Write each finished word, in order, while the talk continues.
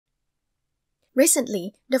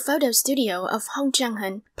Recently, the photo studio of Hong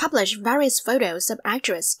Chang-hun published various photos of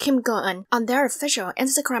actress Kim Go Eun on their official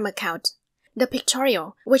Instagram account. The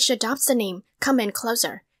pictorial, which adopts the name Come In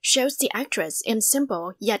Closer, shows the actress in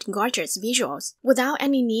simple yet gorgeous visuals without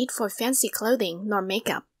any need for fancy clothing nor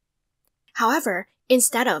makeup. However,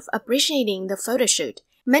 instead of appreciating the photoshoot,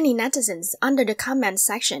 many netizens under the comment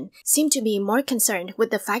section seem to be more concerned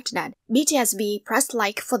with the fact that BTS V pressed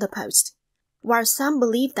like for the post. While some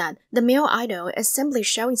believe that the male idol is simply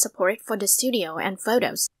showing support for the studio and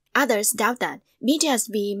photos, others doubt that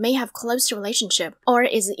BTS V may have close relationship or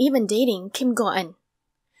is even dating Kim Go Eun.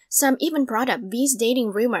 Some even brought up V's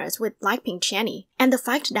dating rumors with Blackpink Jennie and the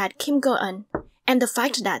fact that Kim Go Eun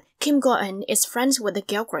is friends with the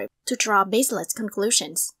girl group to draw baseless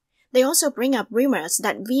conclusions. They also bring up rumors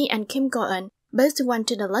that V and Kim Go Eun both went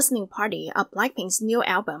to the listening party of Blackpink's new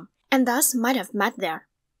album and thus might have met there.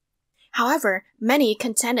 However, many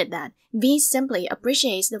contended that V simply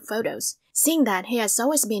appreciates the photos, seeing that he has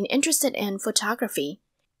always been interested in photography.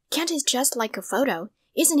 Can't he just like a photo?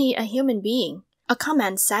 Isn't he a human being? A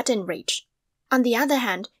comment set in rage. On the other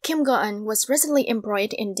hand, Kim Go Eun was recently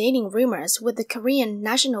embroiled in dating rumors with the Korean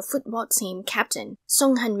national football team captain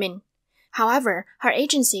Song Hyun-min. However, her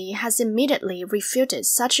agency has immediately refuted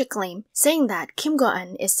such a claim, saying that Kim Go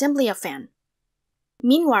Eun is simply a fan.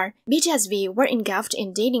 Meanwhile, BTS V were engulfed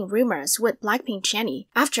in dating rumors with Blackpink Jennie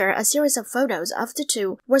after a series of photos of the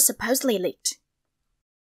two were supposedly leaked.